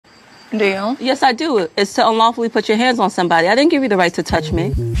Do you? Yes, I do. It's to unlawfully put your hands on somebody. I didn't give you the right to touch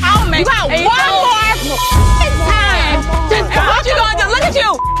me. Oh, man. You got one more time. What you gonna do? Look at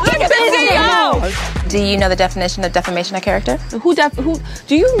you. Look at this video. Do you know the definition of defamation of character? Who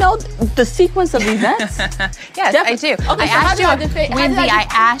do you know the sequence of events? Yes, I do. Okay, I so asked you, Wendy, I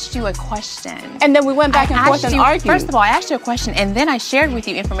asked you a question. And then we went back and forth and argued. First of all, I asked you a question, and then I shared with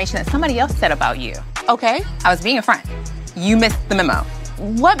you information that somebody else said about you. Okay. I was being a friend. You missed the memo.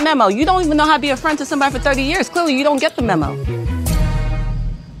 What memo? You don't even know how to be a friend to somebody for 30 years. Clearly, you don't get the memo.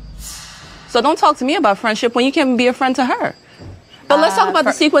 So don't talk to me about friendship when you can't be a friend to her. But let's talk about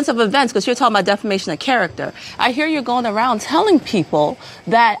the sequence of events, because you're talking about defamation of character. I hear you're going around telling people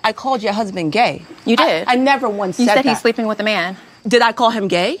that I called your husband gay. You did. I never once said that. You said he's sleeping with a man. Did I call him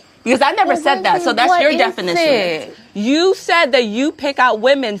gay? Because I never said that, so that's your definition. You said that you pick out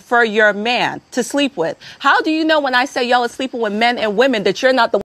women for your man to sleep with. How do you know when I say y'all are sleeping with men and women that you're not the